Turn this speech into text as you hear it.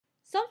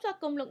សូមស្វា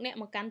គមន៍លោកអ្នក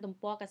មកកាន់ទំ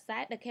ព័រកាសែ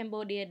ត The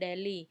Cambodia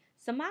Daily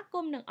សមាគ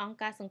មនិងអង្គ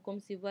ការសង្គម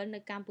ស៊ីវិលនៅ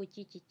កម្ពុ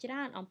ជាជាច្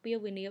រើនអំពា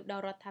វនាវដ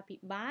ល់រដ្ឋាភិ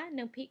បាល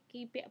និងភា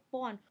គីពាក់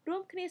ព័ន្ធរួ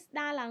មគ្នាស្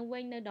ដារឡើងវិ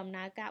ញនៅដំ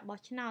ណើរការបោះ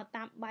ឆ្នោត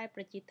តាមបែប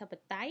ប្រជាធិប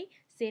តេយ្យ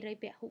សេរី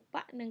ពហុប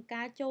កនិង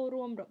ការចូល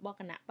រួមរបស់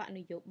គណៈបកន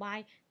យោបាយ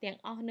ទាំង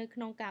អស់នៅក្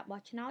នុងការ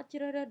បោះឆ្នោតជ្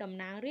រើសរើសតំ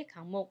ណាងរាស្ត្រ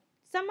ខាងមុខ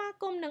សមា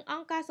គមនិងអ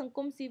ង្គការសង្គ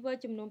មស៊ីវិល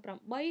ចំនួន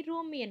8រួ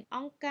មមានអ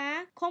ង្គការ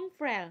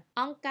Confrel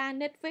អង្គការ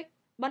Netflix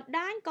បណ្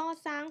ដាញក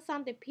សាងស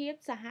ន្តិភាព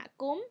សហ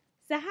គមន៍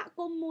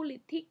មូលនិ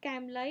ធិកែ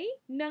មលី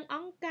និងអ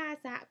ង្គការ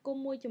សហគម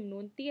ន៍មួយចំនួ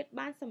នទៀត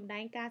បានសម្ដែ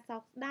ងការសោ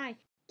កស្ដាយ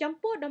ចំ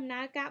ពោះដំ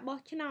ណើរការបោះ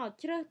ឆ្នោត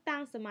ជ្រើសតាំ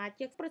ងសមា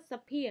ជិកព្រឹទ្ធស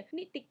ភា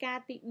នីតិកាល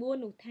ទី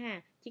4នោះថា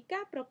ជា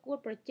ការប្រកួត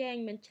ប្រជែង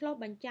មិនឆ្លុះ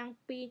បញ្ចាំង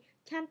ពី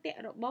ឆន្ទៈ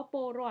របស់ព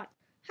លរដ្ឋ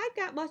ហើយ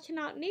ការបោះឆ្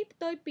នោតនេះផ្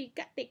ទុយពី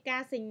កតិកា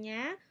សញ្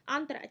ញាអ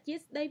ន្តរជា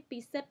តិស្តីពី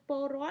សិទ្ធិព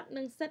លរដ្ឋ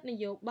និងសិទ្ធិន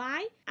យោបា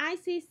យ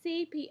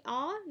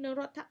ICCPR និង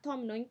រដ្ឋធ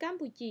ម្មនុញ្ញកម្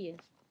ពុជា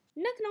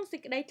នៅក្នុងសេច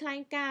ក្តីថ្លែង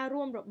ការណ៍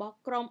រួមរបស់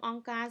ក្រុមអ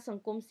ង្គការស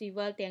ង្គមស៊ី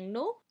វិលទាំង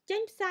នោះចេ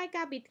ញផ្សាយ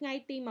កាលពីថ្ងៃ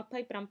ទី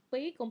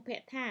27កុម្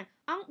ភៈថា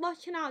អង្គបោះ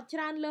ឆ្នោតច្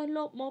រើនលើសល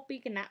ប់មកពី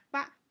គណៈប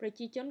កប្រ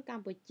ជាជនក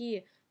ម្ពុជា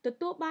ទ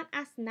ទួលបាន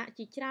អាសនៈ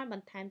ជាច្រើនប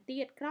ន្ថែមទៀ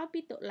តក្រោយ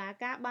ពីតុលា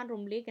ការបាន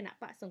រំលាយគណៈ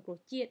បកសង្គ្រោះ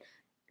ជាតិ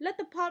លទ្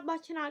ធផលបោះ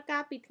ឆ្នោតកា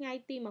លពីថ្ងៃ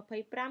ទី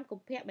25កុ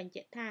ម្ភៈបញ្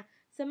ជាក់ថា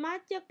សមា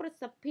ជិកព្រឹទ្ធ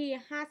សភា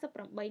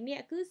58នា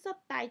ក់គឺសុទ្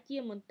ធតែជា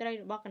មន្ត្រី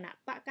របស់គណៈ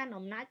បកកាន់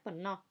អំណាចប៉ុ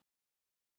ណ្ណោះ